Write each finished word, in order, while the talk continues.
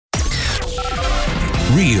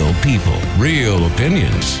Real people, real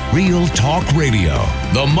opinions, real talk radio.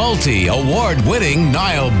 The multi-award-winning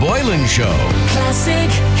Niall Boylan Show.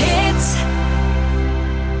 Classic hits.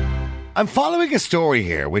 I'm following a story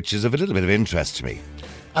here which is of a little bit of interest to me,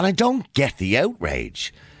 and I don't get the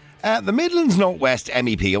outrage. The Midlands North West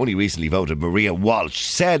MEP, only recently voted, Maria Walsh,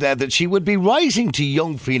 said that she would be writing to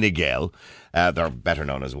young Fine Gael, they're better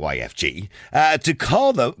known as YFG, to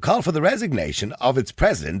call for the resignation of its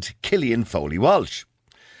president, Cillian Foley Walsh.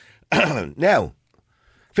 Now,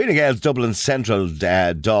 Fine Gael's Dublin Central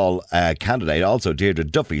Dáil candidate, also Deirdre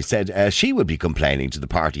Duffy, said she would be complaining to the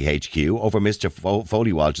party HQ over Mr.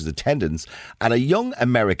 Foley Walsh's attendance at a Young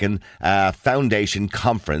American Foundation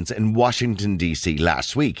conference in Washington, D.C.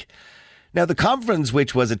 last week. Now, the conference,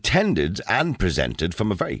 which was attended and presented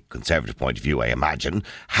from a very conservative point of view, I imagine,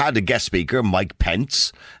 had a guest speaker, Mike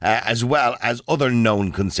Pence, as well as other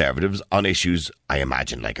known conservatives on issues, I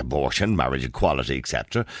imagine, like abortion, marriage equality,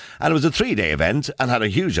 etc. And it was a 3-day event and had a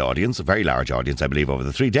huge audience, a very large audience, I believe, over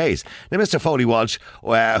the 3 days. Now, Mr. Foley Walsh,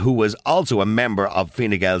 who was also a member of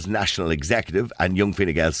Fine Gael's national executive and Young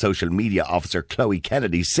Fine Gael's social media officer, Chloe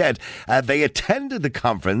Kennedy, said they attended the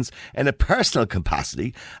conference in a personal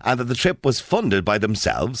capacity and that the trip was funded by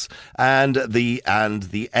themselves and the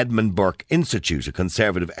Edmund Burke Institute, a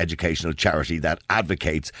conservative educational charity that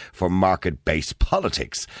advocates for market-based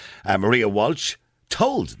politics. Maria Walsh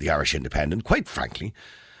told the Irish Independent, quite frankly,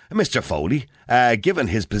 Mr. Foley, given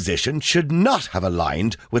his position, should not have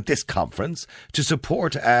aligned with this conference to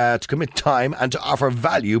support, to commit time and to offer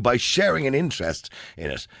value by sharing an interest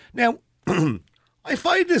in it. Now, I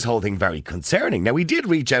find this whole thing very concerning. Now, we did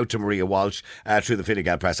reach out to Maria Walsh through the Fine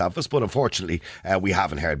Gael press office, but unfortunately we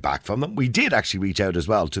haven't heard back from them. We did actually reach out as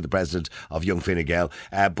well to the president of Young Fine Gael,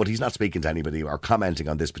 but he's not speaking to anybody or commenting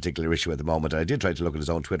on this particular issue at the moment. And I did try to look at his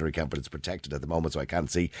own Twitter account, but it's protected at the moment, so I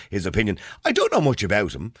can't see his opinion. I don't know much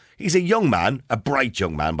about him. He's a young man, a bright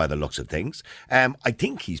young man by the looks of things. I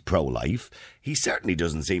think he's pro-life. He certainly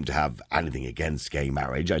doesn't seem to have anything against gay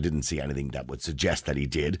marriage. I didn't see anything that would suggest that he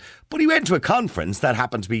did. But he went to a conference that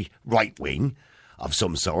happened to be right-wing of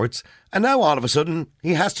some sorts, and now all of a sudden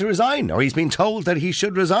he has to resign, or he's been told that he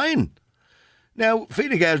should resign. Now,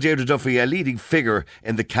 Fine Gael Deirdre Duffy, a leading figure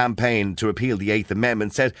in the campaign to repeal the Eighth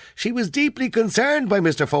Amendment, said she was deeply concerned by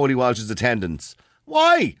Mr. Foley Walsh's attendance.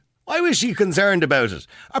 Why? Why was she concerned about it?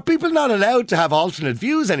 Are people not allowed to have alternate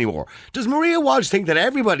views anymore? Does Maria Walsh think that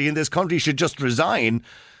everybody in this country should just resign,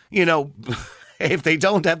 you know, if they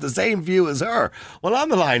don't have the same view as her? Well, on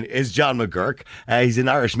the line is John McGurk. He's an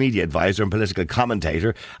Irish media advisor and political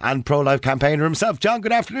commentator and pro-life campaigner himself. John,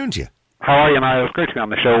 good afternoon to you. How are you, Niall? It's great to be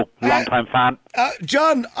on the show. Long-time fan.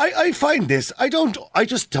 John, I find this, I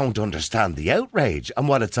just don't understand the outrage and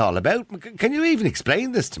what it's all about. Can you even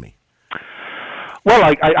explain this to me? Well,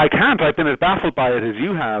 I can't. I've been as baffled by it as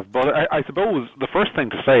you have. But I suppose the first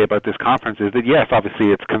thing to say about this conference is that, yes,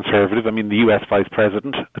 obviously it's conservative. I mean, the US Vice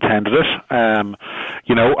President attended it.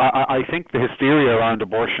 I think the hysteria around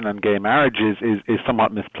abortion and gay marriage is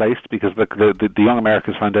somewhat misplaced because the Young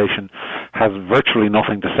Americans Foundation has virtually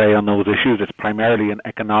nothing to say on those issues. It's primarily an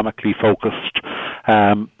economically focused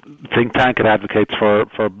think tank. It advocates for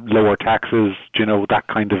lower taxes, that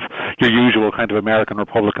kind of your usual kind of American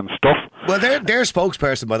Republican stuff. Well, their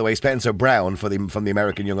spokesperson, by the way, Spencer Brown from the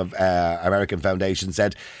American American Foundation,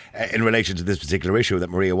 said in relation to this particular issue that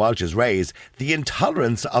Maria Walsh has raised, the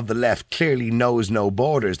intolerance of the left clearly knows no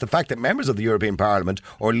borders. The fact that members of the European Parliament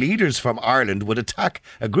or leaders from Ireland would attack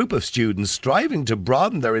a group of students striving to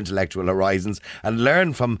broaden their intellectual horizons and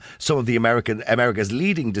learn from some of the America's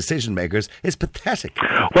leading decision makers is pathetic.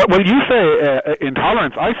 Well, you say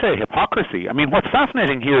intolerance, I say hypocrisy. I mean, what's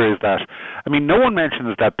fascinating here is that, no one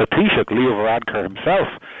mentions that the Taoiseach, Leo Varadkar himself,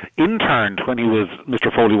 interned when he was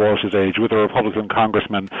Mr. Foley Walsh's age with a Republican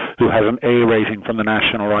congressman who has an A rating from the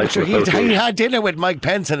National Rifle Association. He had dinner with Mike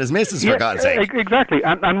Pence and his missus, for God's sake. Exactly.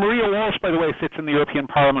 And Maria Walsh, by the way, sits in the European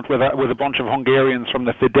Parliament with a bunch of Hungarians from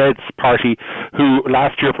the Fidesz party who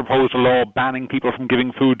last year proposed a law banning people from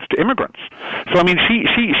giving foods to immigrants. So,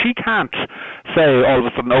 she can't say all of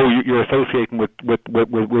a sudden, you're associating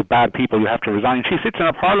with bad people, you have to resign. She sits in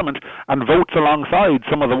a parliament and votes alongside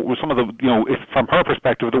some of the if from her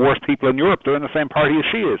perspective, the worst people in Europe. They're in the same party as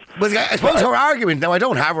she is. But I suppose her argument, now I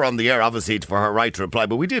don't have her on the air obviously for her right to reply,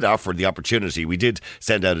 but we did offer the opportunity. We did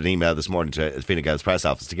send out an email this morning to Fine Gael's press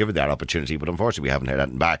office to give her that opportunity, but unfortunately we haven't heard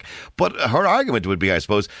anything back. But her argument would be, I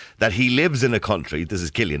suppose, that he lives in a country, this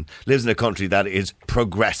is Cillian, lives in a country that is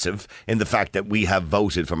progressive in the fact that we have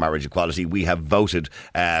voted for marriage equality, we have voted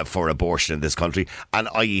for abortion in this country, and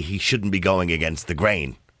i.e. he shouldn't be going against the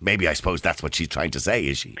grain. Maybe I suppose that's what she's trying to say,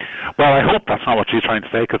 is she? Well, I hope that's not what she's trying to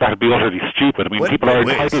say, because that would be utterly stupid. I mean, people are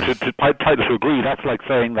entitled to agree. That's like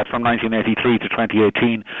saying that from 1983 to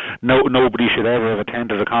 2018, nobody should ever have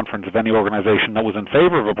attended a conference of any organisation that was in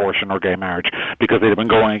favour of abortion or gay marriage, because they'd have been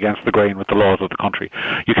going against the grain with the laws of the country.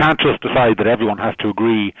 You can't just decide that everyone has to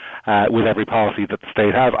agree with every policy that the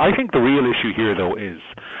state has. I think the real issue here, though, is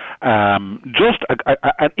just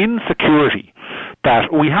an insecurity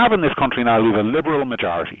that we have in this country now. We have a liberal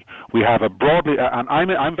majority. We have a broadly, and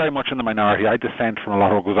I'm very much in the minority. I dissent from a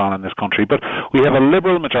lot of what goes on in this country, but we have a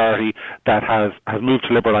liberal majority that has moved to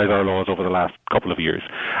liberalise our laws over the last couple of years.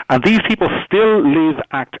 And these people still live,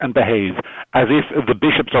 act and behave as if the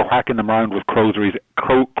bishops are whacking them around with croziers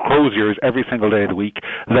every single day of the week,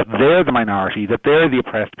 that they're the minority, that they're the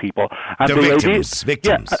oppressed people. And the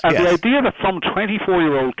victims. The idea that some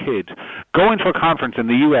 24-year-old kid going to a conference in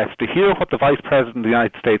the US to hear what the Vice President of the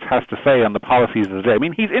United States has to say on the policies of the day. I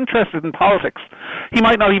mean, he's interested in politics. He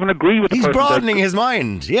might not even agree with the person. He's broadening his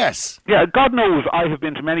mind, yes. Yeah, God knows I have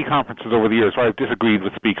been to many conferences over the years where I've disagreed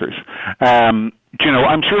with speakers.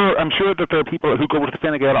 I'm sure that there are people who go to the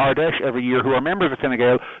Fine Gael Ardèche every year who are members of Fine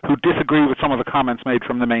Gael who disagree with some of the comments made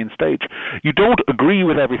from the main stage. You don't agree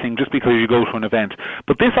with everything just because you go to an event.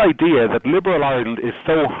 But this idea that liberal Ireland is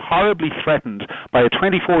so horribly threatened by a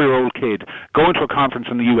 24-year-old kid going to a conference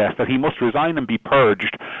in the US that he must resign and be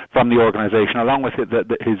purged from the organisation along with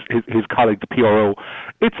his colleague, the PRO,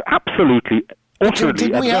 it's absolutely...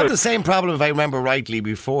 Didn't we have the same problem, if I remember rightly,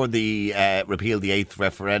 before the repeal the 8th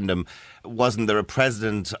referendum? Wasn't there a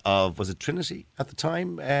president of, was it Trinity at the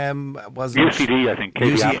time? UCD, I think.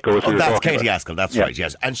 Katie Askell. That's Katie Askell, that's right,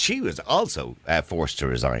 yes. And she was also forced to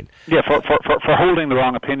resign. Yeah, for holding the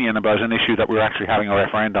wrong opinion about an issue that we were actually having a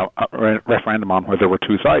referendum on where there were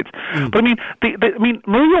two sides. But I mean,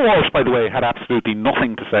 Maria Walsh, by the way, had absolutely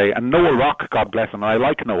nothing to say, and Noel Rock, God bless him, and I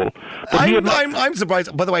like Noel. I'm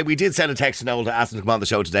surprised. By the way, we did send a text to Noel to ask him to come on the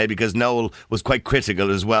show today, because Noel was quite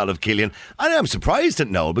critical as well of Killian. And I'm surprised at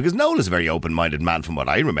Noel, because Noel is a very open-minded man from what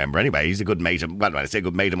I remember anyway. He's a good mate of, well, I say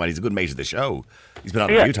good mate of mine, he's a good mate of the show. He's been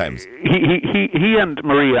on a few times. He and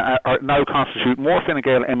Maria are now constitute more Fine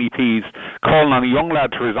Gael MEPs calling on a young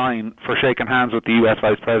lad to resign for shaking hands with the US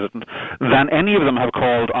Vice President than any of them have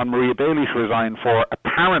called on Maria Bailey to resign for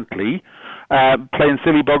apparently playing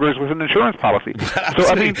silly buggers with an insurance policy.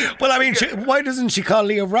 Why doesn't she call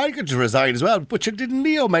Leo Varadkar to resign as well? But didn't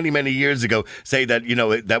Leo many years ago say that,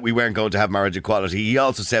 that we weren't going to have marriage equality? He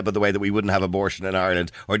also said, by the way, that we wouldn't have abortion in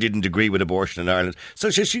Ireland, or didn't agree with abortion in Ireland. So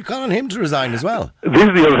should she call on him to resign as well? This is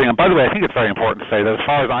the other thing, and by the way, I think it's very important to say that as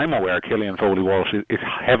far as I'm aware, Killian Foley Walsh is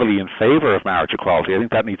heavily in favour of marriage equality. I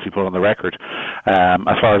think that needs to be put on the record,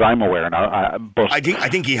 as far as I'm aware now. But I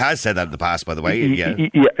think he has said that in the past, by the way. Yeah.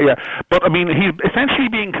 But I mean, he's essentially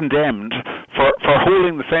being condemned for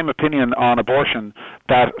holding the same opinion on abortion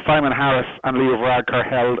that Simon Harris and Leo Varadkar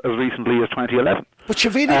held as recently as 2011. But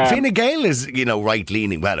Fine Gael is,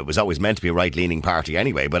 right-leaning. Well, it was always meant to be a right-leaning party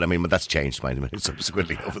anyway, but that's changed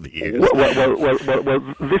subsequently over the years. Well,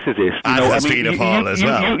 this is it. Fianna Fáil as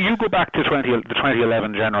well. You go back to the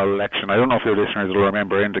 2011 general election. I don't know if your listeners will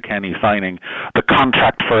remember Enda Kenny signing the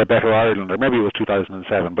contract for a better Ireland, or maybe it was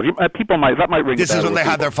 2007. But that might ring a bell. This is when they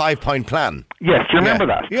had their 5-point plan. Yes, do you remember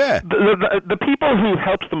that? Yeah. The people who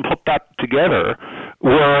helped them put that together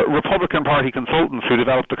were Republican Party consultants who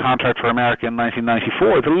developed the contract for America in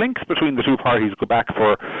 1994. The links between the two parties go back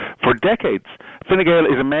for decades. Fine Gael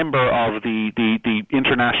is a member of the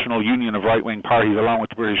International Union of Right-Wing Parties, along with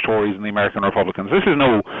the British Tories and the American Republicans. This is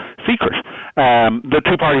no secret. The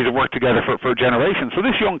two parties have worked together for generations. So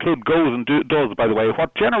this young kid goes and does, by the way,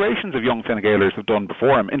 what generations of young Fine Gaelers have done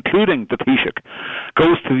before him, including the Taoiseach,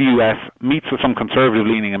 goes to the US, meets with some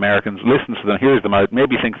conservative-leaning Americans, listens to them, hears them out,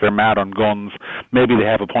 maybe thinks they're mad on guns, maybe they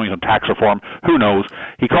have a point on tax reform, who knows.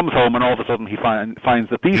 He comes home and all of a sudden he finds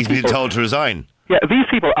that these people... He's been told to resign. Yeah, these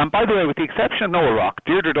people, and by the way, with the exception of Noel Rock,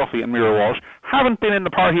 Deirdre Duffy and Mira Walsh, haven't been in the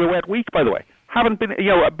party a wet week, by the way. Haven't been,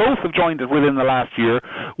 both have joined it within the last year.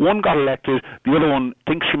 One got elected, the other one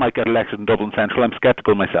thinks she might get elected in Dublin Central. I'm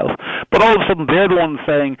sceptical myself. But all of a sudden, they're the ones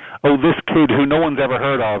saying, oh, this kid who no one's ever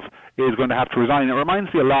heard of is going to have to resign. It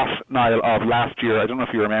reminds me a lot, Niall, of last year. I don't know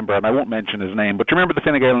if you remember, and I won't mention his name, but do you remember the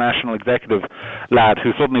Fine Gael National Executive lad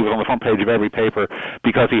who suddenly was on the front page of every paper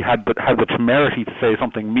because he had the temerity to say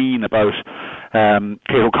something mean about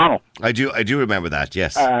Kate O'Connell? I do remember that,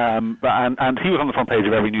 yes. And he was on the front page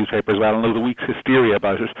of every newspaper as well, and there was a week's hysteria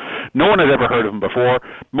about it. No one had ever heard of him before.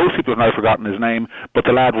 Most people have now forgotten his name, but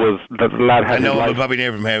the lad had. And no one will probably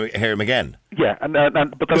never hear him again. Yeah, but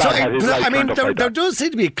the lad had his life turned upside there down. does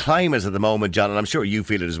seem to be a climate at the moment, John, and I'm sure you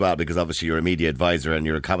feel it as well, because obviously you're a media advisor and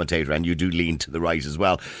you're a commentator and you do lean to the right as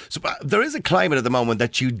well. So there is a climate at the moment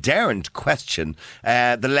that you daren't question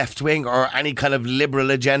the left wing or any kind of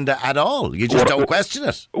liberal agenda at all. You just don't question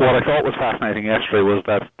it. What I thought was fascinating yesterday was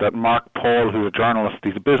that Mark Paul, who's a journalist,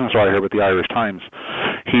 he's a business writer with the Irish Times,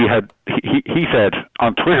 he said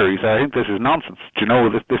on Twitter, he said, I think this is nonsense. Do you know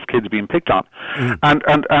this kid's being picked on?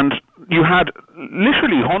 And you had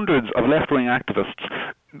literally hundreds of left-wing activists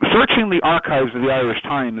searching the archives of the Irish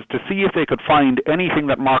Times to see if they could find anything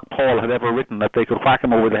that Mark Paul had ever written that they could whack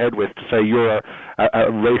him over the head with to say you're a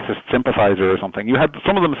racist sympathiser or something. You had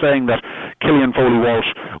some of them saying that Killian Foley Walsh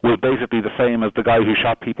was basically the same as the guy who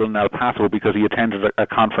shot people in El Paso because he attended a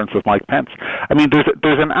conference with Mike Pence. I mean,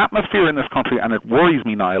 there's an atmosphere in this country, and it worries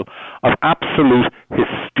me, Niall, of absolute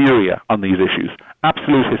hysteria on these issues.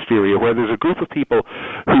 Absolute hysteria, where there's a group of people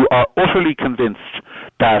who are utterly convinced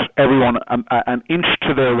that everyone an inch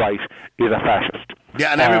to their right is a fascist.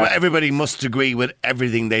 Yeah, and everybody must agree with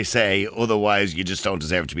everything they say, otherwise you just don't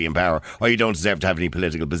deserve to be in power, or you don't deserve to have any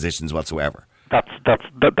political positions whatsoever. That's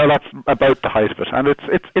about the height of it, and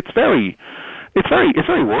it's very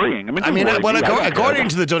worrying. According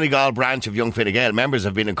to the Donegal branch of Young Fine Gael, members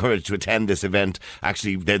have been encouraged to attend this event.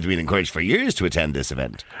 Actually, they've been encouraged for years to attend this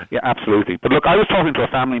event. Yeah, absolutely. But look, I was talking to a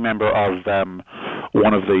family member of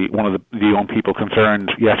one of the young people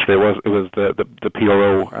concerned yesterday. It was the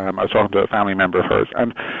PRO. I was talking to a family member of hers,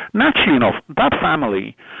 and naturally enough, that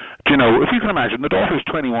family. Do you know, if you can imagine, the daughter's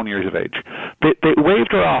 21 years of age. They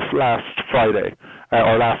waved her off last Friday,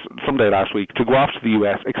 someday last week, to go off to the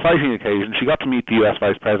US. Exciting occasion. She got to meet the US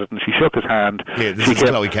Vice President. She shook his hand. Yeah, this is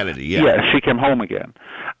Chloe Kennedy, yeah. Yeah, she came home again.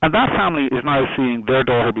 And that family is now seeing their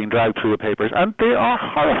daughter being dragged through the papers, and they are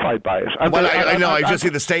horrified by it. I just see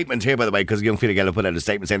the statement here, by the way, because Young Fine Gael have put out a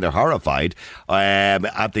statement saying they're horrified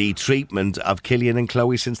at the treatment of Killian and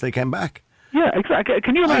Chloe since they came back. Yeah, exactly.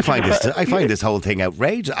 Can you imagine? I find this whole thing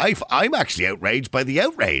outrageous. I'm actually outraged by the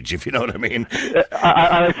outrage, if you know what I mean.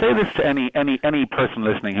 I say this to any person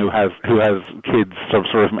listening who has kids sort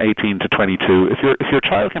of from 18 to 22. If your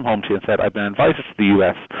child came home to you and said, "I've been invited to the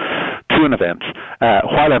US to an event.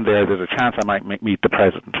 While I'm there's a chance I might meet the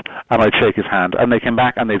president," and I'd shake his hand, and they came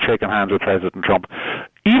back and they'd shaken hands with President Trump.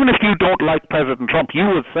 Even if you don't like President Trump, you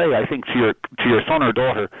would say, I think, to your son or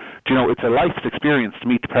daughter, do you know, it's a life experience to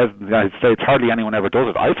meet the President of the United States. Hardly anyone ever does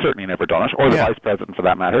it. I've certainly never done it, or the Vice President for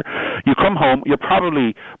that matter. You come home, you're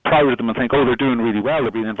probably proud of them and think, oh, they're doing really well.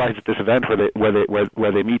 They're being invited to this event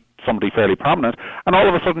where they meet somebody fairly prominent, and all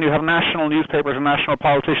of a sudden you have national newspapers and national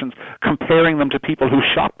politicians comparing them to people who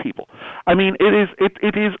shot people. I mean, it is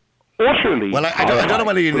utterly. Well, I don't know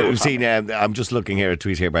whether you've seen. I'm just looking here, a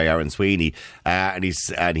tweet here by Aaron Sweeney, and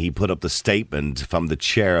he put up the statement from the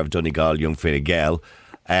chair of Donegal Young Fine Gael.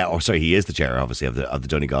 He is the chair, obviously, of the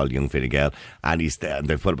Donegal Young Fine Gael, and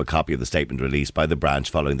they've put up a copy of the statement released by the branch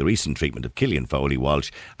following the recent treatment of Killian Foley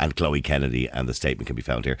Walsh and Chloe Kennedy, and the statement can be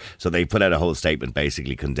found here. So they put out a whole statement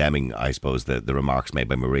basically condemning, I suppose, the remarks made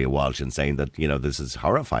by Maria Walsh and saying that, you know, this is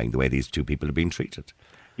horrifying the way these two people are being treated.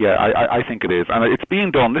 Yeah, I think it is. And it's being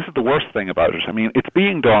done. This is the worst thing about it. I mean, it's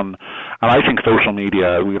being done, and I think social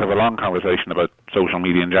media, we could have a long conversation about social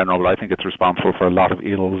media in general, but I think it's responsible for a lot of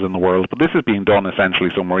ills in the world. But this is being done essentially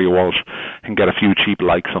so Maria Walsh can get a few cheap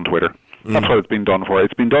likes on Twitter. That's what it's been done for.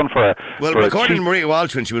 It's been done for according to Maria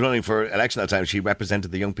Walsh, when she was running for election at that time, she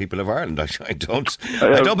represented the young people of Ireland. I don't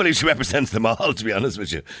believe she represents them all, to be honest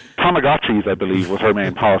with you. Tamagotchis, I believe, was her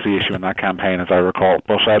main policy issue in that campaign, as I recall.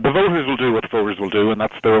 But the voters will do what the voters will do, and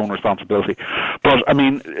that's their own responsibility. But I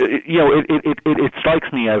mean, it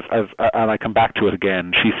strikes me as, and I come back to it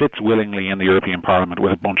again. She sits willingly in the European Parliament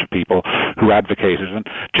with a bunch of people who advocated, and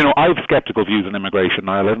you know, I have sceptical views on immigration.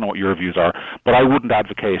 I don't know what your views are, but I wouldn't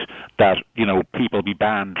advocate that, you know, people be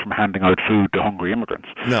banned from handing out food to hungry immigrants.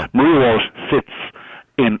 No. Maria Walsh sits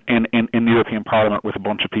in the European Parliament with a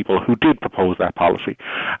bunch of people who did propose that policy.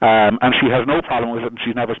 And she has no problem with it, and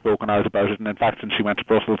she's never spoken out about it. And in fact, since she went to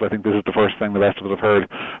Brussels, I think this is the first thing the rest of us have heard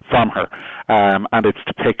from her. And it's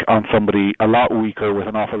to pick on somebody a lot weaker with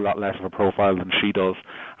an awful lot less of a profile than she does.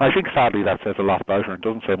 And I think, sadly, that says a lot about her and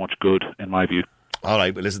doesn't say much good, in my view. All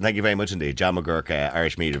right, well, listen, thank you very much indeed. John McGurk,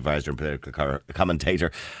 Irish media advisor and political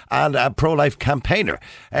commentator and a pro-life campaigner.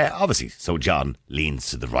 Obviously, so John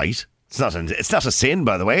leans to the right. It's not a sin,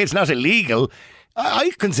 by the way. It's not illegal.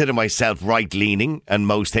 I consider myself right-leaning on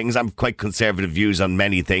most things. I'm quite conservative views on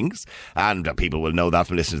many things, and people will know that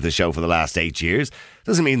from listening to the show for the last 8 years.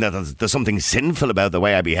 Doesn't mean that there's something sinful about the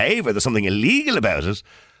way I behave or there's something illegal about it.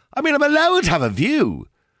 I mean, I'm allowed to have a view.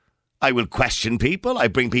 I will question people. I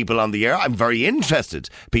bring people on the air. I'm very interested,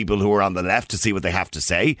 people who are on the left, to see what they have to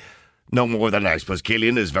say. No more than, I suppose,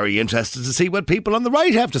 Killian is very interested to see what people on the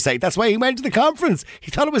right have to say. That's why he went to the conference.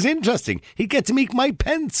 He thought it was interesting. He'd get to meet Mike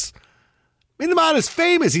Pence. I mean, the man is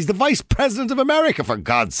famous. He's the Vice President of America, for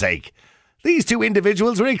God's sake. These two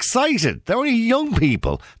individuals are excited. They're only young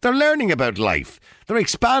people. They're learning about life. They're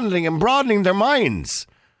expanding and broadening their minds.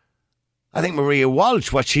 I think Maria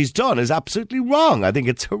Walsh, what she's done is absolutely wrong. I think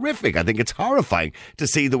it's horrific. I think it's horrifying to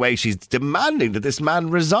see the way she's demanding that this man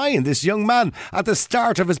resign, this young man at the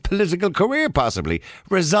start of his political career possibly,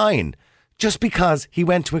 resign, just because he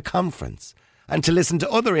went to a conference and to listen to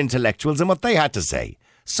other intellectuals and what they had to say.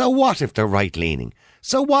 So what if they're right-leaning?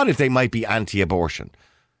 So what if they might be anti-abortion?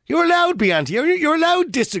 You're allowed to be you're allowed to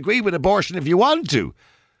disagree with abortion if you want to.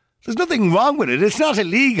 There's nothing wrong with it. It's not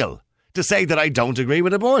illegal to say that I don't agree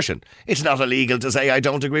with abortion. It's not illegal to say I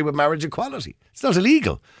don't agree with marriage equality. It's not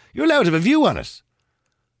illegal. You're allowed to have a view on it.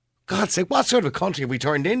 God's sake, what sort of a country have we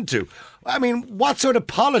turned into? I mean, what sort of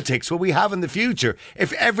politics will we have in the future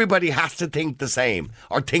if everybody has to think the same,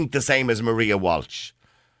 or think the same as Maria Walsh?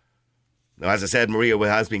 Now, as I said, Maria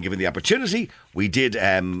has been given the opportunity. We did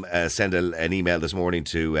send an email this morning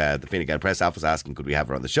to the Fine Gael press office asking could we have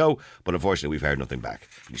her on the show, but unfortunately we've heard nothing back.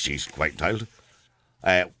 She's quite entitled.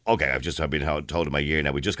 Okay, I've been told in my ear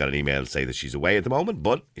now. We just got an email to say that she's away at the moment,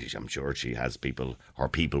 but I'm sure she has people, or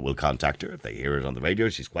people will contact her if they hear it on the radio.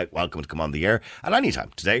 She's quite welcome to come on the air at any time.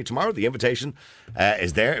 Today, tomorrow, the invitation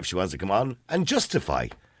is there if she wants to come on and justify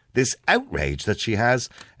this outrage that she has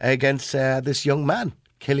against this young man,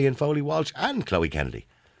 Killian Foley Walsh and Chloe Kennedy.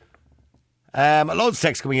 Loads of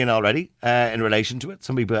text coming in already in relation to it.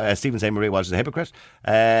 Some people, Stephen saying Maria Walsh is a hypocrite.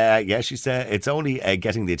 Yeah, she said it's only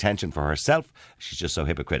getting the attention for herself. She's just so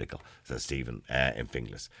hypocritical, says Stephen in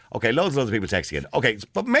Finglas. Okay, loads of people texting in. Okay,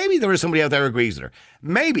 but maybe there is somebody out there who agrees with her.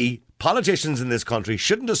 Maybe politicians in this country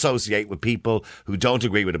shouldn't associate with people who don't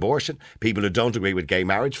agree with abortion, people who don't agree with gay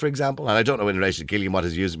marriage, for example. And I don't know in relation to Killian what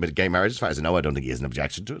his views with gay marriage. As far as I know, I don't think he has an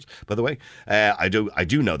objection to it, by the way. I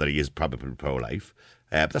do know that he is probably pro-life,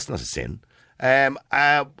 but that's not a sin.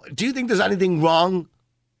 Do you think there's anything wrong?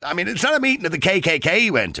 I mean, it's not a meeting of the KKK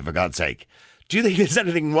he went to, for God's sake. Do you think there's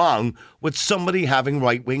anything wrong with somebody having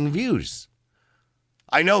right-wing views?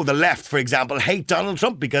 I know the left, for example, hate Donald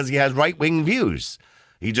Trump because he has right-wing views.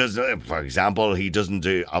 He does, for example, he doesn't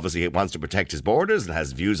do, obviously he wants to protect his borders and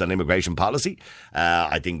has views on immigration policy.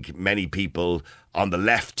 I think many people on the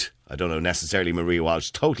left, I don't know necessarily Maria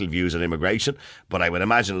Walsh's total views on immigration, but I would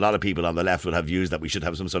imagine a lot of people on the left would have views that we should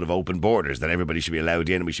have some sort of open borders, that everybody should be allowed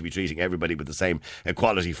in and we should be treating everybody with the same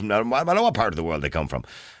equality from no matter what part of the world they come from.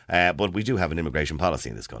 But we do have an immigration policy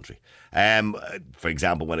in this country. For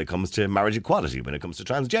example, when it comes to marriage equality, when it comes to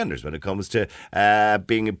transgenders, when it comes to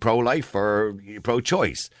being pro-life or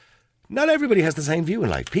pro-choice. Not everybody has the same view in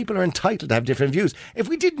life. People are entitled to have different views. If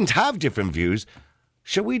we didn't have different views,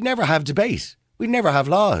 sure, we'd never have debate. We'd never have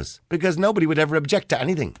laws because nobody would ever object to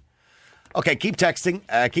anything. Okay, keep texting,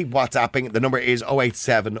 keep WhatsApping. The number is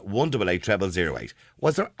 087 188 0008.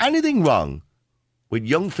 Was there anything wrong with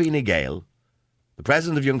young Fine Gael, the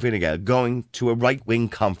president of Young Fine Gael, going to a right-wing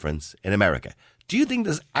conference in America? Do you think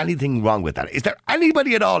there's anything wrong with that? Is there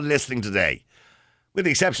anybody at all listening today, with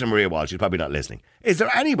the exception of Maria Walsh, who's probably not listening, is there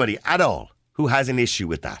anybody at all who has an issue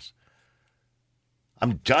with that?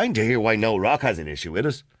 I'm dying to hear why Noel Rock has an issue with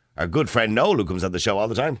it. Our good friend Noel, who comes on the show all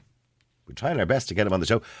the time. We're trying our best to get him on the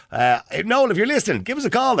show. Noel, if you're listening, give us a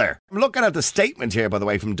call there. I'm looking at the statement here, by the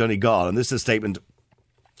way, from Donegal, and this is a statement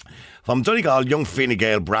from Donegal Young Fine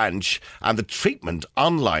Gael branch and the treatment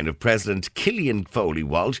online of President Killian Foley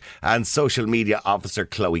Walsh and social media officer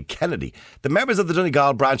Chloe Kennedy. The members of the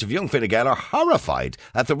Donegal branch of Young Fine Gael are horrified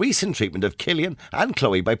at the recent treatment of Killian and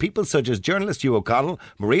Chloe by people such as journalist Hugh O'Connell,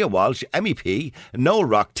 Maria Walsh, MEP, Noel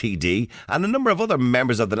Rock TD and a number of other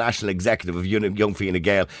members of the National Executive of Young Fine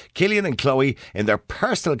Gael. Killian and Chloe, in their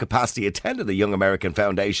personal capacity, attended the Young American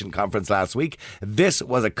Foundation conference last week. This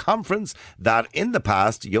was a conference that in the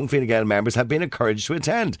past Young Fine Gael members have been encouraged to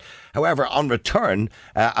attend. However, on return,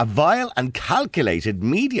 a vile and calculated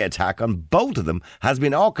media attack on both of them has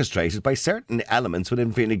been orchestrated by certain elements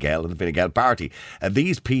within Fine Gael and the Fine Gael party.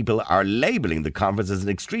 These people are labelling the conference as an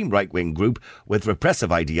extreme right-wing group with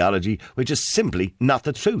repressive ideology, which is simply not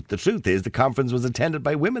the truth. The truth is the conference was attended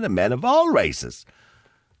by women and men of all races.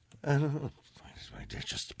 It's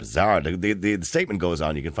just bizarre. The statement goes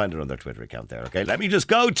on. You can find it on their Twitter account there. Okay, let me just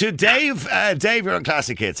go to Dave. Dave, you're on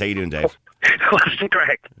Classic Hits. How you doing, Dave?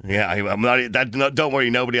 Correct. Yeah, I'm not. Don't worry,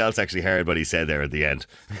 nobody else actually heard what he said there at the end.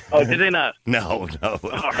 Oh, did they not? No. All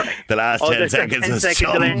right. The last 10 seconds is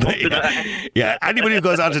something. Yeah, anybody who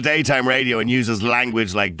goes on to daytime radio and uses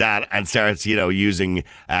language like that and starts, using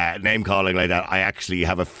name calling like that, I actually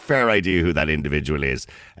have a fair idea who that individual is.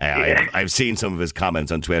 I've seen some of his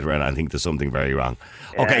comments on Twitter, and I think there's something very wrong.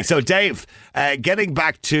 Yeah. Okay, so Dave, getting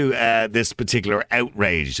back to this particular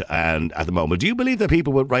outrage, and at the moment, do you believe that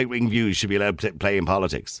people with right-wing views should be allowed to play in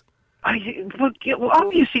politics? Well,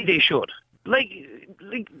 obviously they should.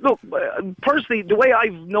 Look, personally, the way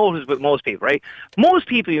I've noticed with most people, right? Most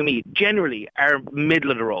people you meet generally are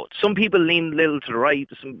middle of the road. Some people lean a little to the right,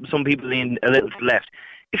 some people lean a little to the left.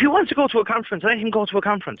 If he wants to go to a conference, let him go to a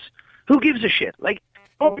conference. Who gives a shit?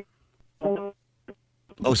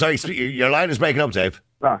 Oh, sorry, your line is breaking up, Dave.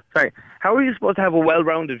 Oh, sorry. How are you supposed to have a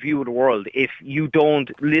well-rounded view of the world if you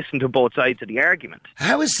don't listen to both sides of the argument?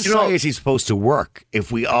 How is society supposed to work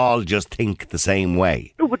if we all just think the same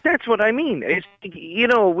way? No, but that's what I mean. It's,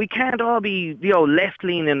 we can't all be,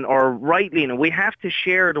 left-leaning or right-leaning. We have to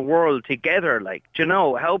share the world together.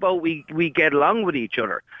 How about we get along with each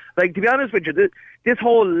other? To be honest with you, this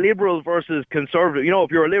whole liberal versus conservative,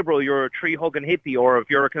 if you're a liberal, you're a tree-hugging hippie, or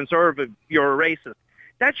if you're a conservative, you're a racist.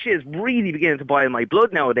 That shit is really beginning to boil my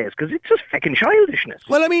blood nowadays because it's just fucking childishness.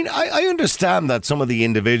 Well, I mean, I understand that some of the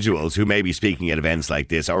individuals who may be speaking at events like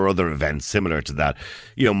this or other events similar to that,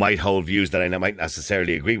 might hold views that I might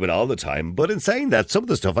necessarily agree with all the time. But in saying that, some of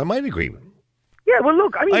the stuff I might agree with. Yeah, well,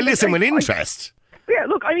 look, I mean... I listen with interest.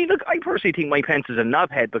 I personally think Mike Pence is a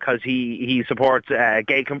knobhead because he supports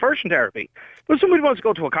gay conversion therapy. But if somebody wants to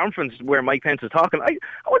go to a conference where Mike Pence is talking, I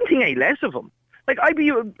wouldn't think any less of him. I'd be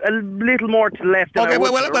a little more to the left than I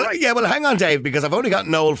would to the right. Yeah, well, hang on, Dave, because I've only got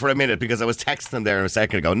Noel for a minute because I was texting him there a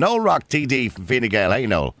second ago. Noel Rock TD from Fine Gael. Hey,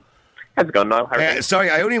 Noel. How's it going, Noel? Sorry,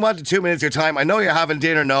 I only wanted 2 minutes of your time. I know you're having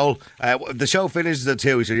dinner, Noel. The show finishes at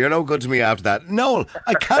 2, so you're no good to me after that. Noel,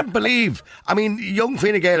 I can't believe... young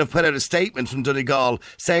Fine Gael have put out a statement from Donegal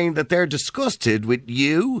saying that they're disgusted with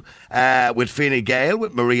you, with Fine Gael,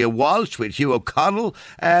 with Maria Walsh, with Hugh O'Connell,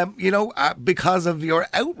 because of your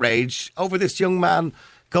outrage over this young man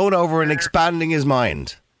going over and expanding his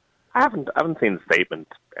mind. I haven't seen the statement,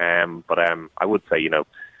 but I would say,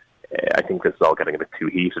 I think this is all getting a bit too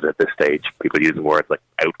heated at this stage. People using words like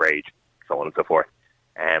outrage, so on and so forth.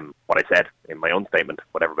 What I said in my own statement,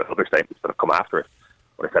 whatever the other statements that have come after it,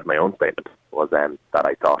 what I said in my own statement was that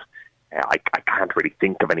I thought I can't really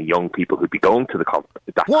think of any young people who'd be going to the conference.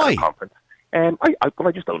 Why? Kind of conference.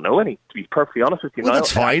 I just don't know any, to be perfectly honest with you. Well,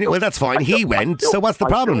 that's fine. That's fine. He went. So what's the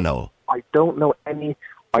problem, Noel? I don't know any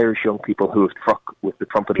Irish young people who have struck with the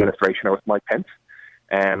Trump administration or with Mike Pence.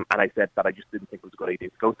 And I said that I just didn't think it was a good idea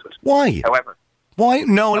to go to it. Why? However, why?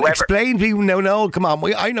 No, explain to me. No, come on.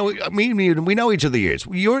 I know. Me and you, we know each other years.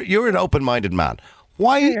 You're an open-minded man.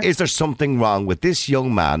 Why is there something wrong with this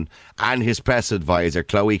young man and his press advisor,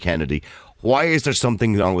 Chloe Kennedy? Why is there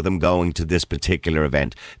something wrong with him going to this particular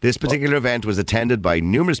event? This particular event was attended by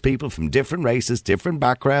numerous people from different races, different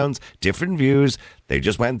backgrounds, different views. They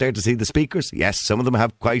just went there to see the speakers. Yes, some of them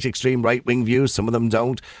have quite extreme right-wing views. Some of them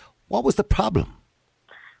don't. What was the problem?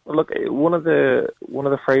 Well, look, one of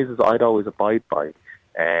the phrases I'd always abide by,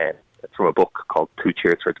 it's from a book called Two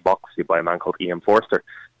Cheers for Democracy by a man called Ian Forster,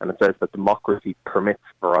 and it says that democracy permits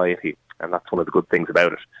variety, and that's one of the good things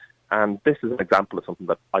about it. And this is an example of something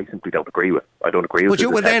that I simply don't agree with. I don't agree with it.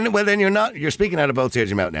 Well, then you're speaking out of both sides of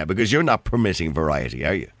your mouth now, because you're not permitting variety,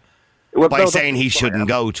 are you? Well, by saying he shouldn't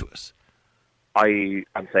go to it.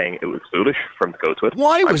 I'm saying it was foolish for him to go to it.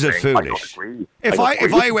 Why was it foolish? If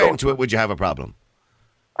I went to it, would you have a problem?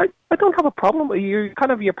 I don't have a problem.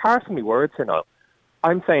 You're parsing me words here now.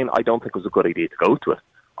 I'm saying I don't think it was a good idea to go to it.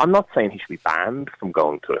 I'm not saying he should be banned from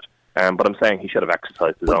going to it, but I'm saying he should have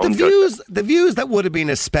exercised his own judgment. The views that would have been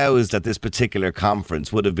espoused at this particular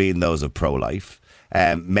conference would have been those of pro-life.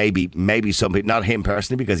 Maybe somebody, not him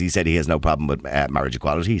personally, because he said he has no problem with marriage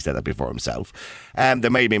equality. He said that before himself. There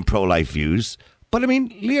may have been pro-life views. But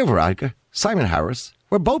Leo Varadkar, Simon Harris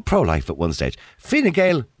were both pro-life at one stage. Fine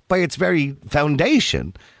Gael, by its very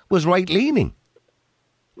foundation, was right-leaning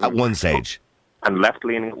at one stage. And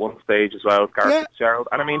left-leaning at one stage as well, Gareth Fitzgerald.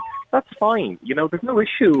 And that's fine. There's no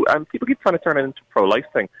issue. And people keep trying to turn it into a pro-life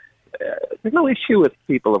thing. There's no issue with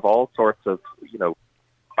people of all sorts of,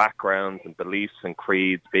 backgrounds and beliefs and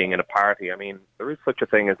creeds being in a party. There is such a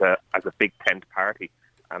thing as a big tent party,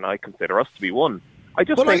 and I consider us to be one. I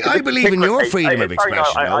believe in your freedom of expression.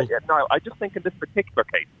 I just think in this particular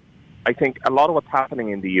case, I think a lot of what's happening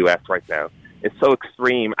in the US right now is so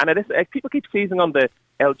extreme, and it is. People keep seizing on the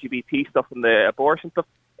LGBT stuff and the abortion stuff.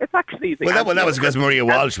 It's actually that was because Maria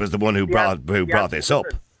Walsh was the one who brought this up.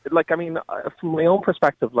 Like, I mean, from my own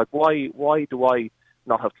perspective, like, why do I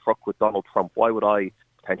not have truck with Donald Trump? Why would I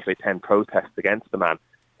potentially attend protests against the man?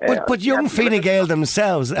 But young Fine Gael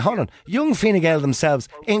themselves, young Fine Gael themselves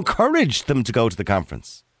encouraged them to go to the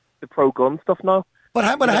conference. The pro-gun stuff now. But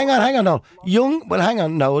hang on, Noel.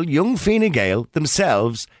 Noel. Young Fine Gael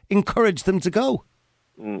themselves encouraged them to go.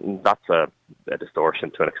 That's a distortion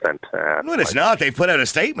to an extent. No, it's not. They've put out a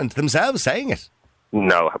statement themselves saying it.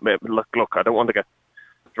 No, look. I don't want to get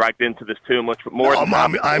dragged into this too much, but more.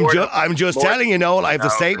 I'm just telling you, Noel. I have the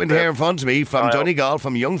statement here in front of me from Donegal,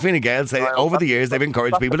 from Young Fine Gael. Over the years, they've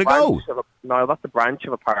encouraged people to go. No, that's a branch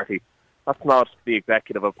of a party. That's not the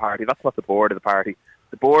executive of a party. That's not the board of the party.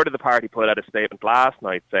 The board of the party put out a statement last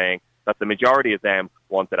night saying that the majority of them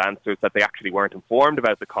wanted answers, that they actually weren't informed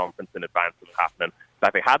about the conference in advance of it happening,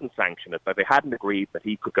 that they hadn't sanctioned it, that they hadn't agreed that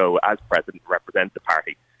he could go as president to represent the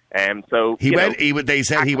party. So They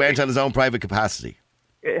said he went on his own private capacity.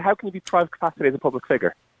 How can you be private capacity as a public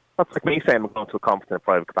figure? That's like me saying I'm going to a conference in a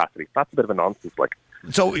private capacity. That's a bit of a nonsense. But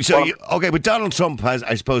Donald Trump has,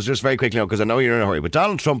 I suppose, just very quickly now, because I know you're in a hurry, but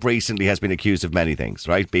Donald Trump recently has been accused of many things,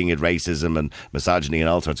 right? Being it racism and misogyny and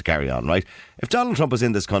all sorts of carry on, right? If Donald Trump was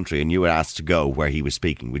in this country and you were asked to go where he was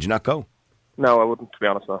speaking, would you not go? No, I wouldn't, to be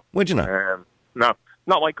honest, no. Would you not? No.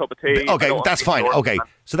 Not my cup of tea. Okay, that's fine. Okay,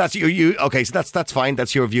 so that's that's fine.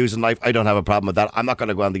 That's your views in life. I don't have a problem with that. I'm not going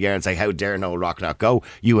to go on the air and say, how dare Noel Rock not go?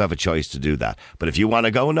 You have a choice to do that. But if you want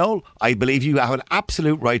to go, Noel, I believe you have an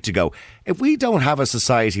absolute right to go. If we don't have a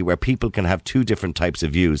society where people can have two different types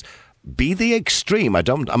of views, be the extreme.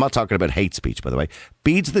 I'm not talking about hate speech, by the way.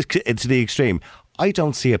 Be to the extreme. I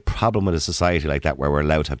don't see a problem with a society like that where we're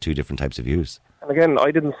allowed to have two different types of views. And again, I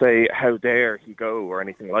didn't say how dare he go or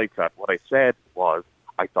anything like that. What I said was,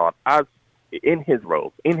 I thought, as in his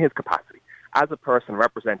role, in his capacity, as a person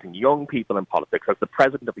representing young people in politics, as the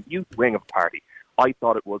president of a youth wing of a party, I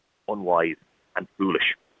thought it was unwise and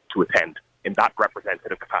foolish to attend in that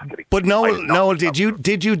representative capacity. But Noel, did you ever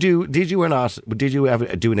do an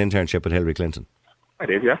internship with Hillary Clinton? I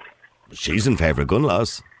did, yeah. She's in favour of gun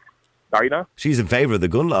laws. Are you now? She's in favour of the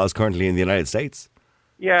gun laws currently in the United States.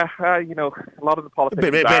 Yeah, a lot of the politics.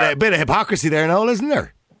 A bit of hypocrisy there, Noel, isn't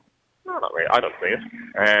there? No, not really. I don't see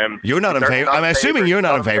it. You're not in favour. I'm assuming you're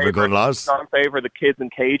not in favour of gun laws. Not in favour of the kids in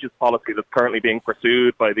cages policy that's currently being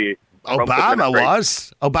pursued by the Obama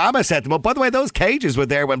was. Obama set them up. By the way, those cages were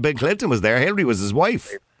there when Bill Clinton was there. Hillary was his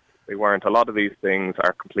wife. They weren't. A lot of these things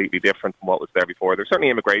are completely different from what was there before. There's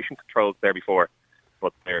certainly immigration controls there before,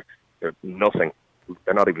 but they're nothing.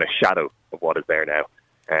 They're not even a shadow of what is there now.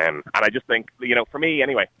 And I just think, for me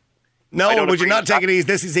anyway. No, would you not take it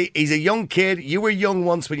easy? He's a young kid. You were young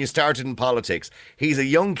once when you started in politics. He's a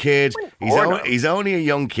young kid. He's only a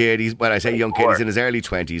young kid. When I say young kid, he's in his early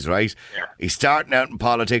 20s, right? Yeah. He's starting out in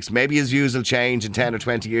politics. Maybe his views will change in 10 or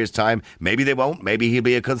 20 years' time. Maybe they won't. Maybe he'll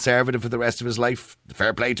be a conservative for the rest of his life.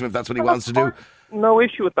 Fair play to him if that's what he wants to do. No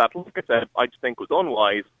issue with that. Like I said, I just think it was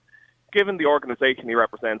unwise. Given the organisation he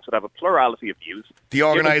represents would have a plurality of views. The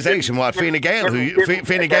organisation, what? Fine Gael,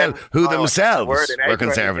 who themselves were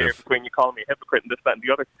conservative. When you call me a hypocrite and this, that and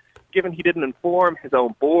the other. Given he didn't inform his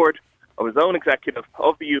own board, of his own executive,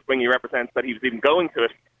 of the youth wing he represents, that he was even going to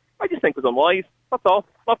it, I just think it was unwise. That's all.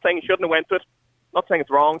 Not saying he shouldn't have went to it. Not saying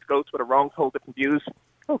it's wrong to go to it or wrong to hold different views.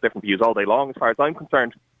 Hold different views all day long as far as I'm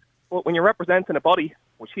concerned. But when you're representing a body,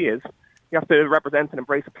 which he is, you have to represent and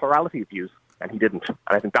embrace a plurality of views. And he didn't. And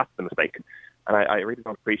I think that's the mistake. And I really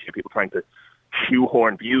don't appreciate people trying to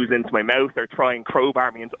shoehorn views into my mouth or try and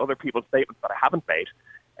crowbar me into other people's statements that I haven't made.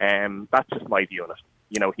 That's just my view on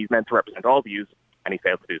it. He's meant to represent all views, and he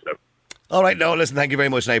failed to do so. All right, no, listen, thank you very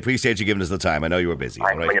much, and I appreciate you giving us the time. I know you were busy.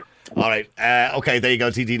 All right. Okay, there you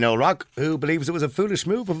go, TT Noel Rock, who believes it was a foolish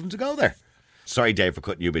move of him to go there. Sorry, Dave, for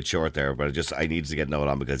cutting you a bit short there, but I needed to get Noel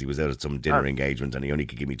on because he was out at some dinner engagement and he only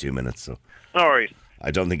could give me 2 minutes. So all right. I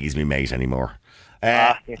don't think he's my mate anymore.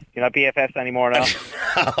 You're not BFFs anymore now.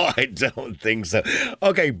 No, I don't think so.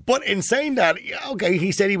 Okay, but in saying that,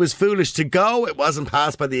 he said he was foolish to go. It wasn't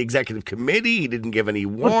passed by the executive committee. He didn't give any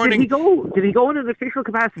warning. Did he go in an official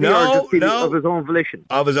capacity or just of his own volition?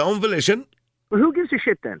 Of his own volition. Well, who gives a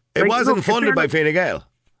shit then? It wasn't funded by Fine Gael.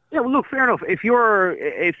 Yeah, well, look, fair enough. If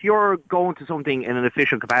you're going to something in an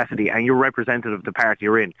official capacity and you're representative of the party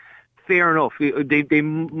you're in, fair enough. They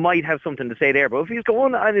might have something to say there. But if he's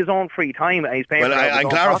going on his own free time and he's paying... Well, I'm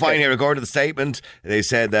clarifying here, according to the statement, they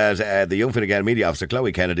said that the Young Fine Gael media officer,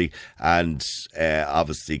 Chloe Kennedy, and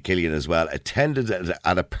obviously Killian as well, attended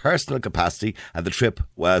at a personal capacity and the trip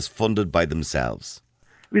was funded by themselves.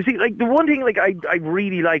 You see, like, the one thing, like, I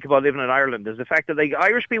really like about living in Ireland is the fact that, like,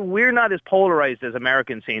 Irish people, we're not as polarised as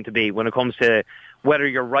Americans seem to be when it comes to whether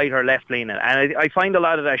you're right or left-leaning. And I find a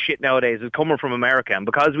lot of that shit nowadays is coming from America. And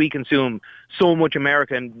because we consume so much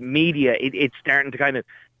American media, it's starting to kind of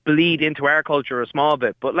bleed into our culture a small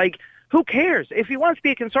bit. But, like, who cares? If he wants to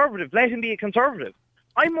be a conservative, let him be a conservative.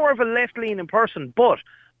 I'm more of a left-leaning person, but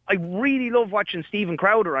I really love watching Stephen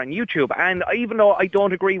Crowder on YouTube, and even though I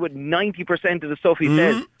don't agree with 90% of the stuff he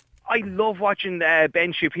says, I love watching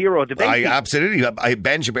Ben Shapiro debate. Absolutely.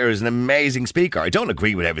 Ben Shapiro is an amazing speaker. I don't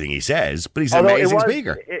agree with everything he says, but he's an amazing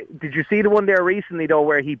speaker. Did you see the one there recently, though,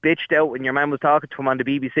 where he bitched out when your man was talking to him on the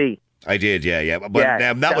BBC? I did, yeah. But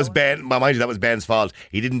that was Ben. Mind you, that was Ben's fault.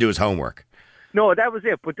 He didn't do his homework. No, that was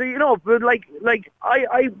it. But, you know,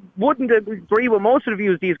 I wouldn't agree with most of the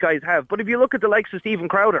views these guys have. But if you look at the likes of Stephen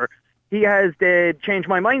Crowder, he has the Change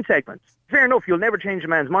My Mind segments. Fair enough, you'll never change a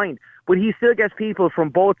man's mind. But he still gets people from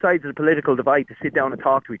both sides of the political divide to sit down and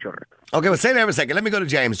talk to each other. Okay, well, stay there for a second. Let me go to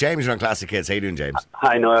James. James, you're on Classic Hits. How you doing, James?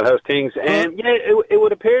 Hi, Noel. How's things? It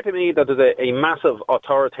would appear to me that there's a massive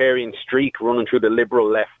authoritarian streak running through the liberal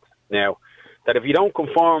left now. That if you don't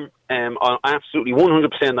conform on absolutely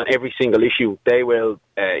 100% on every single issue, they will,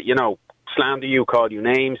 slander you, call you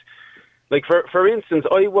names. Like, for instance,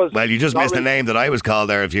 I was... Well, you just missed the name that I was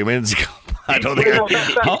called there a few minutes ago. I don't think...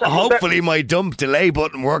 Hopefully my dump delay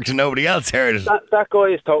button worked and nobody else heard it. That guy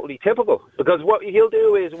is totally typical. Because what he'll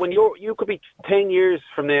do is, when you could be 10 years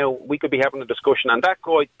from now, we could be having a discussion, and that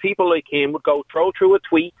guy, people like him, would go throw through a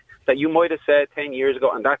tweet that you might have said 10 years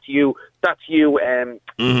ago, and that's you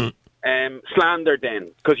slander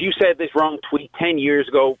then, because you said this wrong tweet 10 years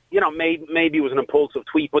ago. Maybe it was an impulsive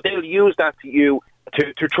tweet, but they'll use that to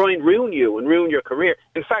try and ruin you and ruin your career.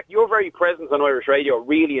 In fact, your very presence on Irish radio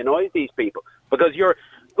really annoys these people, because you're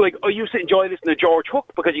like, I used to enjoy listening to George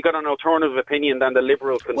Hook because you got an alternative opinion than the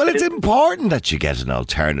liberal. Well, it's important that you get an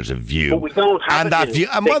alternative view. But we don't have that view.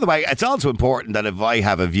 And by the way, it's also important that if I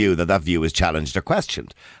have a view, that view is challenged or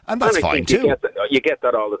questioned. And that's fine too. You get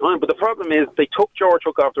that all the time. But the problem is they took George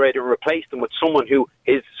Hook off the radio and replaced him with someone who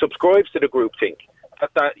subscribes to the groupthink.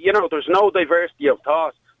 There's no diversity of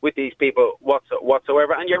thought with these people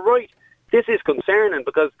whatsoever. And you're right, this is concerning,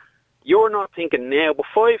 because you're not thinking now, but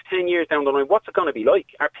 5-10 years down the line, what's it going to be like?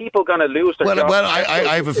 Are people going to lose their jobs? Well,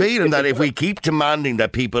 I have a feeling that if we keep demanding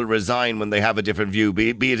that people resign when they have a different view, be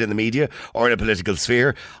it in the media or in a political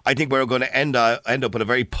sphere, I think we're going to end up with a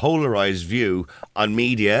very polarised view on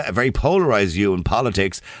media, a very polarised view in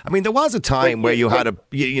politics. I mean, there was a time where you had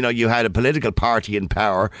a political party in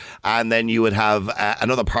power, and then you would have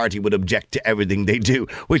another party would object to everything they do,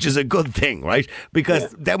 which is a good thing, right? Because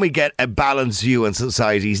then we get a balanced view on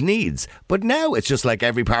society's needs. But now it's just like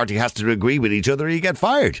every party has to agree with each other or you get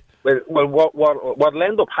fired. Well, what'll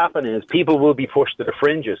end up happening is people will be pushed to the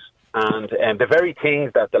fringes, and the very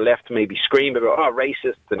things that the left may be screaming about,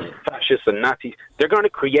 racists and fascists and Nazis, they're going to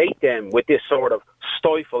create them with this sort of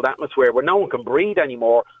stifled atmosphere where no one can breathe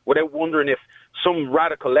anymore without wondering if some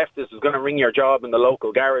radical leftist is going to ring your job in the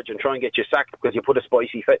local garage and try and get you sacked because you put a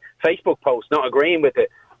spicy Facebook post not agreeing with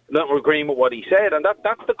what he said. And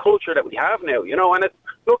that's the culture that we have now, and it's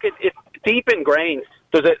deep ingrained.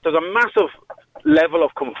 There's a massive level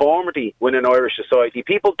of conformity within Irish society.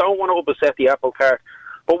 People don't want to upset the apple cart,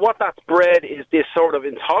 but what that's bred is this sort of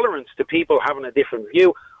intolerance to people having a different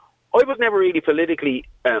view. I was never really politically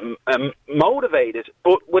motivated,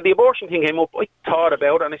 but when the abortion thing came up, I thought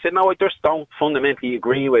about it, and I said, no, I just don't fundamentally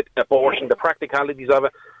agree with abortion, the practicalities of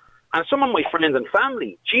it. And some of my friends and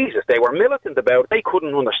family, Jesus, they were militant about it. They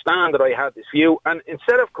couldn't understand that I had this view. And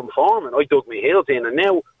instead of conforming, I dug my heels in. And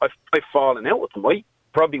now I've fallen out with them. I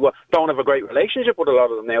probably don't have a great relationship with a lot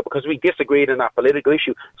of them now because we disagreed on that political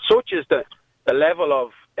issue. Such is the level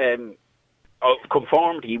of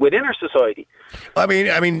conformity within our society. I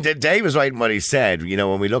mean, Dave was right in what he said.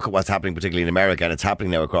 When we look at what's happening, particularly in America, and it's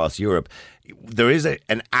happening now across Europe, there is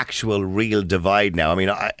an actual real divide now. I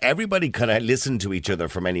mean, everybody kind of listened to each other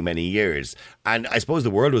for many, many years. And I suppose the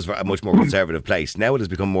world was a much more conservative place. Now it has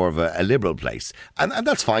become more of a liberal place. And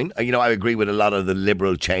that's fine. I agree with a lot of the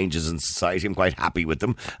liberal changes in society. I'm quite happy with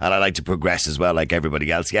them. And I like to progress as well, like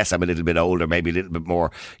everybody else. Yes, I'm a little bit older, maybe a little bit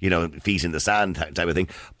more, feet in the sand type of thing.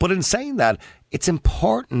 But in saying that, it's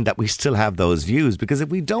important that we still have those views, because if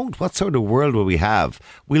we don't, what sort of world will we have?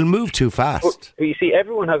 We'll move too fast. But you see,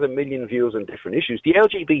 everyone has a million views on different issues. The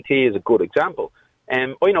LGBT is a good example.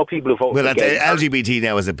 I know people who vote for gay. LGBT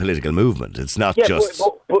now is a political movement. It's not just...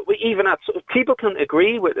 But even people can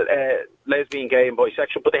agree with lesbian, gay and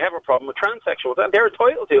bisexual, but they have a problem with transsexuals, and they're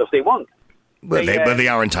entitled to if they want. Well, they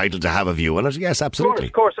are entitled to have a view on it. Yes, absolutely.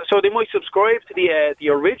 Of course. So they might subscribe to the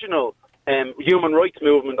original human rights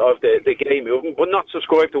movement of the gay movement, but not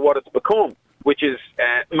subscribe to what it's become, which is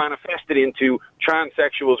manifested into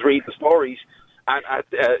transsexuals read the stories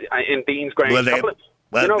in Dean's Grange Dublin.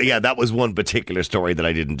 Well, yeah, that was one particular story that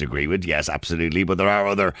I didn't agree with. Yes, absolutely. But there are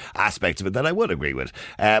other aspects of it that I would agree with.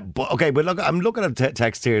 But look, I'm looking at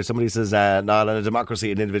text here. Somebody says, Niall, in a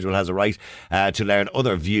democracy, an individual has a right to learn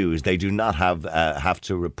other views. They do not have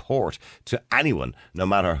to report to anyone, no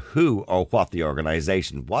matter who or what the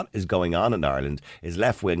organisation. What is going on in Ireland is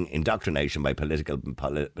left-wing indoctrination by political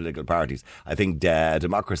parties. I think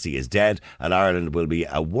democracy is dead, and Ireland will be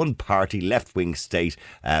a one-party left-wing state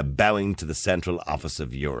bowing to the central office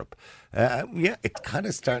of Europe. It's kind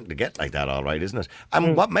of starting to get like that, all right, isn't it?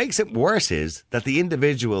 And what makes it worse is that the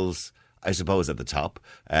individuals, I suppose, at the top,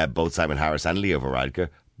 both Simon Harris and Leo Varadkar,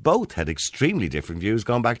 both had extremely different views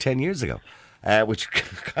going back 10 years ago. Which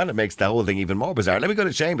kind of makes the whole thing even more bizarre. Let me go to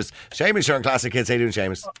Seamus. Seamus, you're on Classic Hits. How you doing,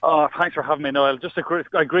 Seamus? Oh, thanks for having me, Noel.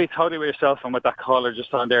 I agree totally with yourself and with that caller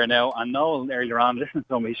just on there now. And Noel, earlier on, listening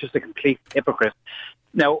to him, he's just a complete hypocrite.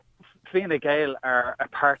 Now, Fine Gael are a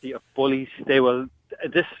party of bullies.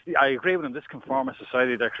 I agree with them. This conformist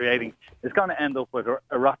society they're creating is going to end up with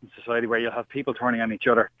a rotten society where you'll have people turning on each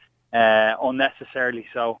other unnecessarily.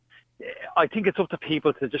 So I think it's up to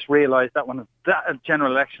people to just realise that when that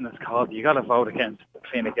general election is called, you got to vote against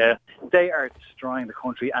Fine Gael. They are destroying the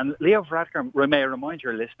country. And Leo Varadkar, may I remind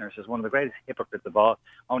your listeners, is one of the greatest hypocrites of all.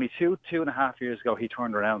 Only two and a half years ago, he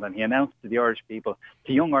turned around and he announced to the Irish people,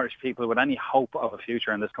 to young Irish people with any hope of a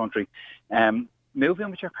future in this country, move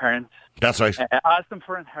in with your parents. That's right. Ask them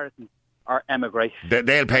for inheritance or emigrate.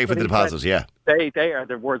 They'll pay for the deposits, yeah. They are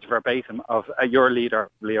the words verbatim of your leader,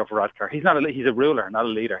 Leo Varadkar. He's a ruler, not a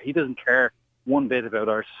leader. He doesn't care one bit about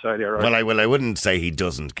our society. Well, I wouldn't say he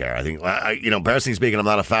doesn't care. I think, personally speaking, I'm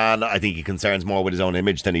not a fan. I think he concerns more with his own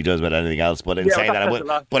image than he does with anything else. But in saying that,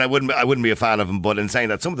 I wouldn't be a fan of him. But in saying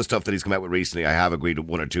that, some of the stuff that he's come out with recently, I have agreed with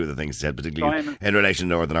one or two of the things he said, particularly in relation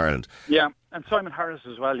to Northern Ireland. Yeah. And Simon Harris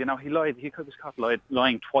as well, he lied. He was caught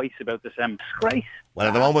lying twice about this disgrace. Well,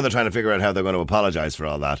 at the moment they're trying to figure out how they're going to apologise for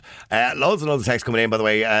all that. Loads and loads of text coming in, by the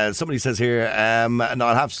way. Somebody says here, and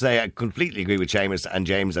I'll have to say I completely agree with Seamus and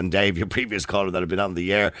James and Dave, your previous caller that have been on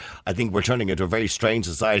the air. I think we're turning into a very strange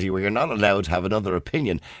society where you're not allowed to have another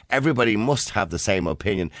opinion. Everybody must have the same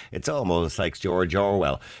opinion. It's almost like George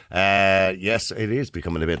Orwell. Yes, it is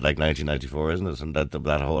becoming a bit like 1994, isn't it? And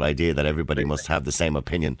that whole idea that everybody must have the same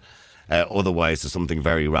opinion. Otherwise, there's something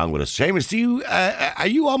very wrong with us. Seamus, are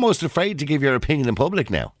you almost afraid to give your opinion in public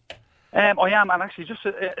now? I am, and actually, just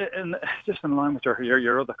in line with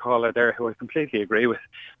your other caller there, who I completely agree with.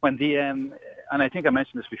 When and I think I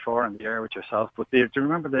mentioned this before on the air with yourself, but do you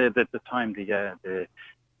remember the time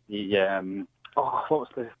what was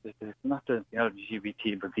not the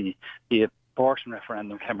LGBT, but the abortion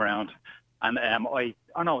referendum came around? And the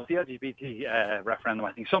LGBT referendum,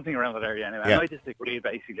 I think something around that area anyway. Yeah. And I disagreed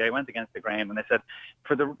basically. I went against the grain and I said,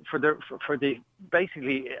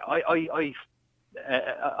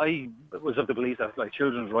 I was of the belief that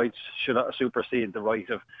children's rights should supersede the right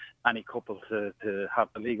of any couple to have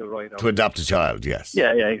the legal right to adopt a child. Yes.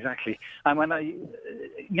 Yeah, exactly. And when I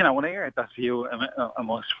heard that view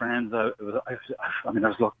amongst friends, I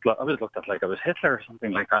was looked at like I was Hitler or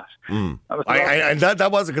something like that.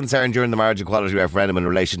 That was a concern during the marriage equality referendum in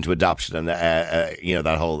relation to adoption and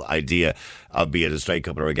that whole idea of be it a straight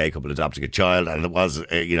couple or a gay couple adopting a child, and it was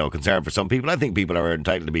a concern for some people. I think people are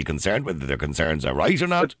entitled to be concerned whether their concerns are right or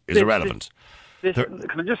not is irrelevant. Can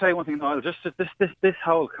I just say one thing, Noel? Just this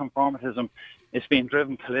whole conformism is being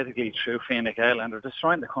driven politically through Fine Gael, and they're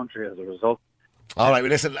destroying the country as a result. All right, well,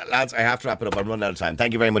 listen, lads, I have to wrap it up. I'm running out of time.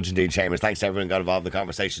 Thank you very much indeed, Seamus. Thanks to everyone who got involved in the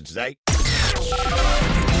conversation today.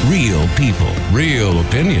 Real people, real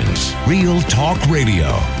opinions, real talk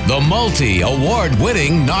radio. The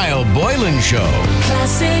multi-award-winning Niall Boylan Show.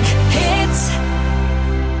 Classic Hits.